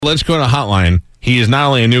Let's go to Hotline. He is not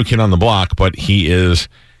only a new kid on the block, but he is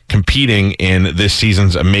competing in this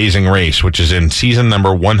season's Amazing Race, which is in season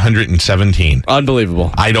number 117.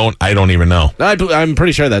 Unbelievable. I don't even know. I'm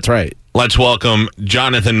pretty sure that's right. Let's welcome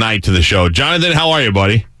Jonathan Knight to the show. Jonathan, how are you,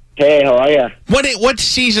 buddy? Hey, how are you? What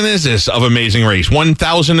season is this of Amazing Race?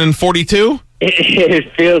 1042?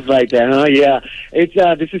 It feels like that, huh? Yeah. It's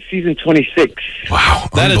this is season 26. Wow.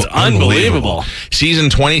 That is unbelievable.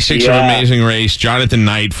 Season 26 of Yeah. Amazing Race, Jonathan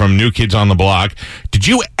Knight from New Kids on the Block. Did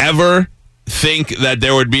you ever think that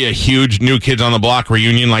there would be a huge New Kids on the Block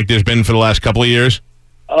reunion like there's been for the last couple of years?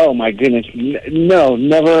 Oh my goodness, no,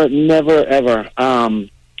 never, ever.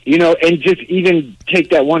 And just even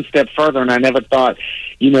take that one step further. And I never thought,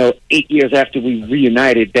 8 years after we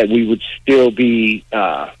reunited, that we would still be,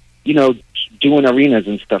 doing arenas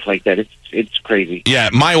and stuff like that. It's crazy.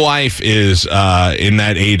 Yeah, my wife is in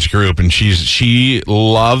that age group, and she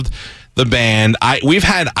loved the band.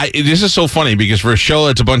 This is so funny because for a show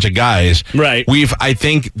that's a bunch of guys, right? I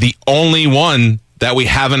think the only one that we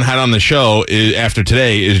haven't had on the show after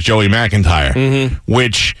today is Joey McIntyre,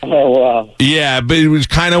 which, oh wow, yeah, but it was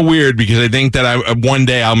kind of weird because I think that one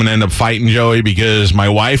day I'm gonna end up fighting Joey because my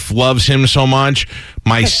wife loves him so much.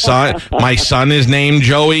 My son is named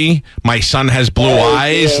Joey. My son has blue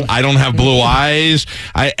eyes. Yeah. I don't have blue eyes.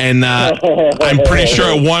 I'm pretty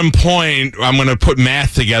sure at one point I'm going to put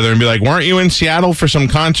math together and be like, "Weren't you in Seattle for some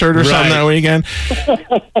concert or something that weekend?"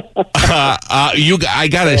 I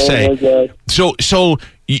gotta say, so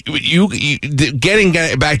you getting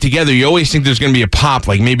back together, you always think there's going to be a pop.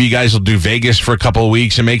 Like maybe you guys will do Vegas for a couple of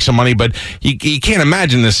weeks and make some money, but you can't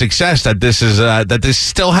imagine the success that this is that this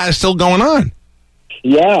still going on.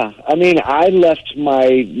 Yeah, I mean, I left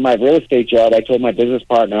my real estate job. I told my business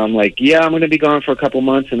partner, I'm like, yeah, I'm going to be gone for a couple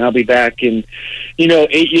months, and I'll be back. And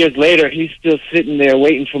 8 years later, he's still sitting there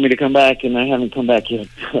waiting for me to come back, and I haven't come back yet.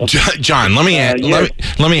 John, let me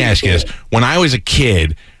ask you this: when I was a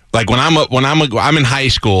kid, like when I'm in high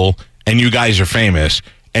school, and you guys are famous,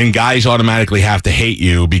 and guys automatically have to hate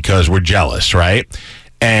you because we're jealous, right?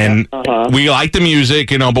 And we like the music,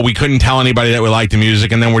 but we couldn't tell anybody that we liked the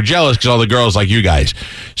music. And then we're jealous because all the girls like you guys.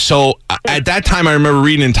 So at that time, I remember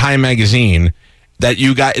reading in Time magazine that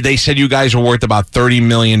they said you guys were worth about $30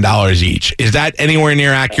 million each. Is that anywhere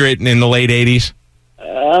near accurate in the late 80s?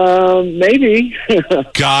 Maybe.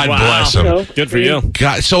 God bless them. Good for you.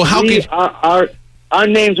 God, so how could... Our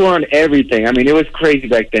names were on everything. I mean, it was crazy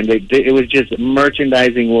back then. It was just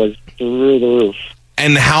merchandising was through the roof.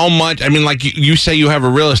 And how much, I mean, like you say you have a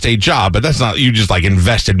real estate job, but that's not, you just like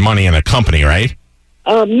invested money in a company, right?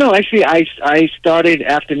 No, actually, I started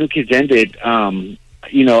after New Kids ended. I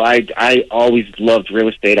always loved real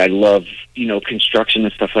estate. I love, construction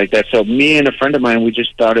and stuff like that. So me and a friend of mine, we just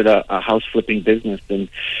started a house flipping business. And,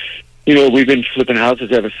 we've been flipping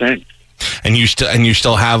houses ever since. And you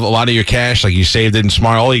still have a lot of your cash, like you saved it in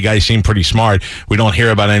smart. All you guys seem pretty smart. We don't hear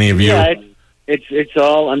about any of you. Yeah, it's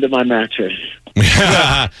all under my mattress.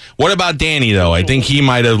 What about Danny, though? I think he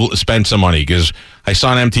might have spent some money because I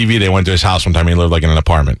saw on MTV they went to his house one time. He lived like in an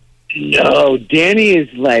apartment. No, Danny is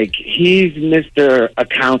he's Mr.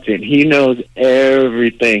 Accountant. He knows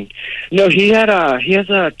everything. No, he has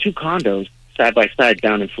 2 condos side by side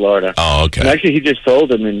down in Florida. Oh, okay. And actually, he just sold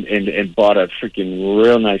them and bought a freaking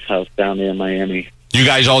real nice house down there in Miami. You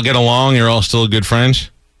guys all get along? You're all still good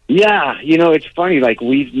friends? Yeah, it's funny. Like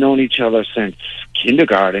we've known each other since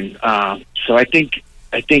kindergarten. So I think,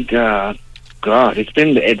 God, it's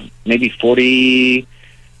been maybe 40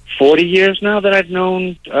 years now that I've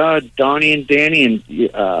known Donnie and Danny, and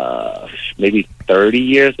maybe 30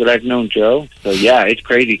 years that I've known Joe. So yeah, it's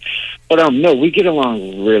crazy. But no, we get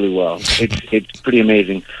along really well. It's pretty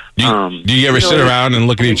amazing. Do you ever sit around and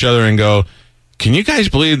look at each other and go, "Can you guys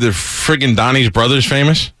believe the friggin' Donnie's brother's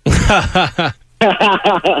famous?"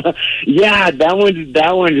 Yeah, that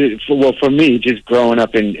one. Well, for me, just growing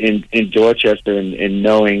up in Dorchester and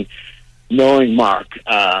knowing Mark,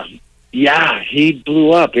 yeah, he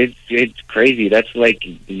blew up. It's crazy. That's like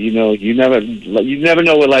you never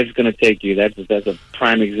know where life's going to take you. That's a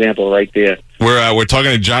prime example right there. We're talking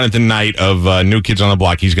to Jonathan Knight of New Kids on the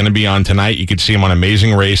Block. He's going to be on tonight. You can see him on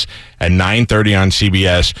Amazing Race at 9:30 on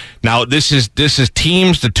CBS. Now this is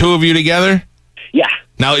teams, the two of you together. Yeah.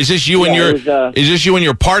 Now, is this you and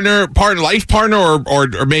your partner, life partner, or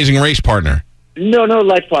Amazing Race partner? No,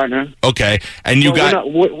 life partner. Okay, and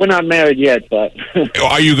we're not married yet, but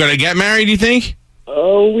are you going to get married? You think?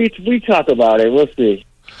 Oh, we talk about it. We'll see.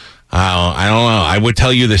 I don't know. I would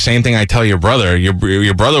tell you the same thing I tell your brother.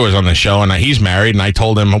 Your brother was on the show, and he's married, and I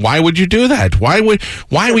told him, why would you do that? Why would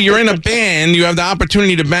you're in a band, you have the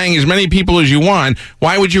opportunity to bang as many people as you want.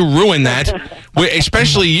 Why would you ruin that?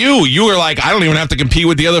 Especially you. You were like, I don't even have to compete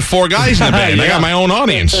with the other 4 guys in the band. I got my own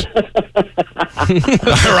audience.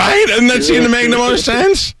 Right? Doesn't that seem to make the most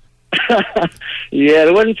sense? Yeah,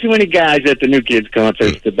 there wasn't too many guys at the New Kids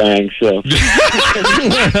concerts to bang, so.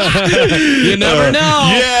 You never know.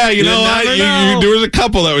 Yeah, you know, there was a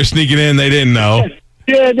couple that were sneaking in, they didn't know.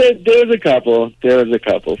 Yeah, there was a couple.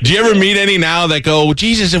 Do you ever meet any now that go,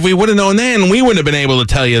 Jesus, if we would have known then, we wouldn't have been able to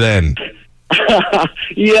tell you then?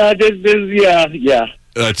 Yeah, yeah.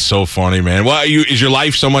 That's so funny, man. Well, is your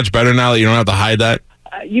life so much better now that you don't have to hide that?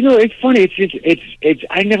 It's funny. It's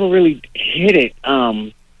I never really hit it.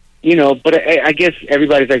 But I guess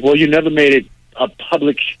everybody's like, well, you never made it a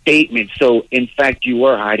public statement, so in fact you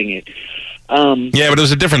were hiding it. Yeah, but it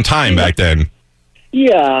was a different time back then.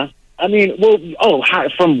 Yeah, I mean,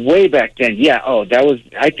 from way back then. Yeah,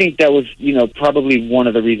 I think that was probably one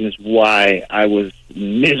of the reasons why I was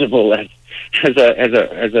miserable as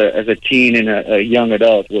a teen and a young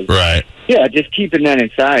adult was right. Yeah, just keeping that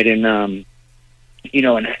inside and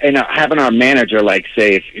and having our manager like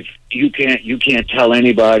say if you can't tell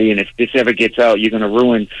anybody, and if this ever gets out, you're going to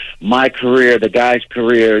ruin my career, the guy's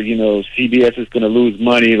career. CBS is going to lose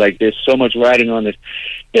money. Like there's so much riding on this.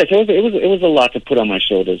 Yeah, so it was a lot to put on my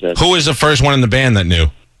shoulders. Who was the first one in the band that knew?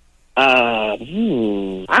 I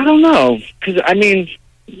don't know, because I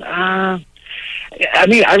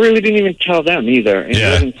really didn't even tell them either. It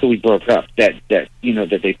wasn't until we broke up that that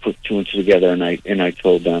they put 2 and 2 together, and I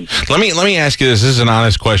told them. Let me ask you this. This is an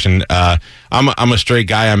honest question. I'm a straight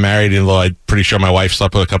guy. I'm married, although I'm pretty sure my wife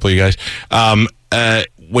slept with a couple of you guys.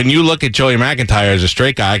 When you look at Joey McIntyre as a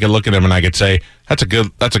straight guy, I could look at him and I could say that's a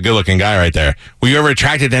good looking guy right there. Were you ever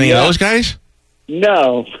attracted to any of those guys?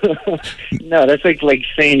 No, no. That's like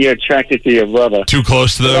saying you're attracted to your brother. Too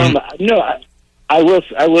close to them. No. I will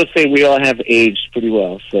say we all have aged pretty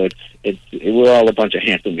well, so we're all a bunch of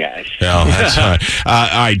handsome guys. Yeah, that's all right. All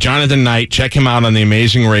right, Jonathan Knight, check him out on The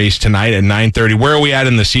Amazing Race tonight at 9:30. Where are we at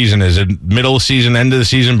in the season? Is it middle of the season, end of the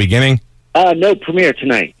season, beginning? No, premiere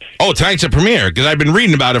tonight. Oh, tonight's a premiere, because I've been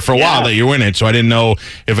reading about it for a while that you were in it, so I didn't know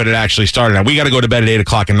if it had actually started. Now, we got to go to bed at 8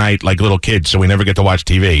 o'clock at night like little kids, so we never get to watch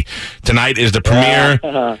TV. Tonight is the premiere.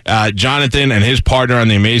 Jonathan and his partner on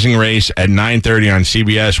The Amazing Race at 9:30 on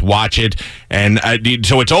CBS. Watch it. And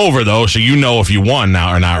so it's over, though, so you know if you won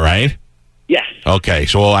now or not, right? Yes. Okay,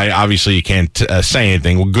 so obviously you can't say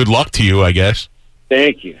anything. Well, good luck to you, I guess.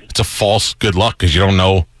 Thank you. It's a false good luck, because you don't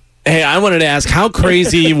know. Hey, I wanted to ask, how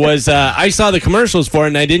crazy was... I saw the commercials for it,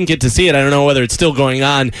 and I didn't get to see it. I don't know whether it's still going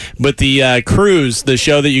on, but the cruise, the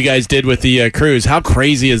show that you guys did with the cruise, how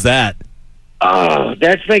crazy is that? Oh,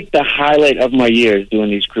 that's like the highlight of my years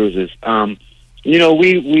doing these cruises.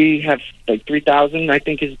 We have like 3,000, I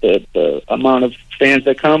think is the amount of fans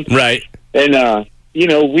that come. Right. And,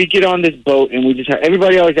 we get on this boat and we just have,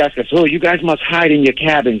 everybody always asks us, oh, you guys must hide in your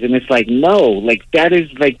cabins. And it's like, no, like that is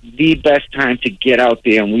like the best time to get out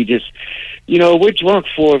there. And we just, we're drunk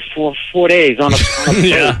for 4 days on a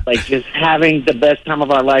boat, like just having the best time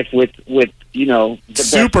of our life with the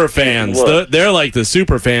super fans. They're like the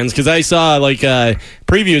super fans, because I saw like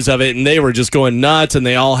previews of it and they were just going nuts, and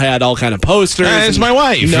they all had all kind of posters. It's my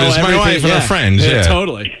wife. It's my wife and her friends. Yeah,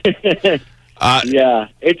 totally.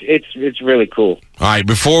 It's really cool. All right,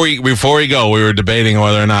 before we go, we were debating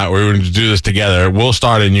whether or not we were going to do this together. We'll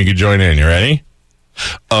start it and you can join in. You ready?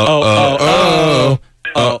 No.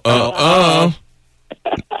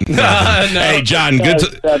 Hey, John, good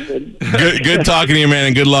talking to you, man,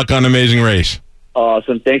 and good luck on Amazing Race.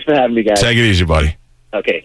 Awesome. Thanks for having me, guys. Take it easy, buddy. Okay.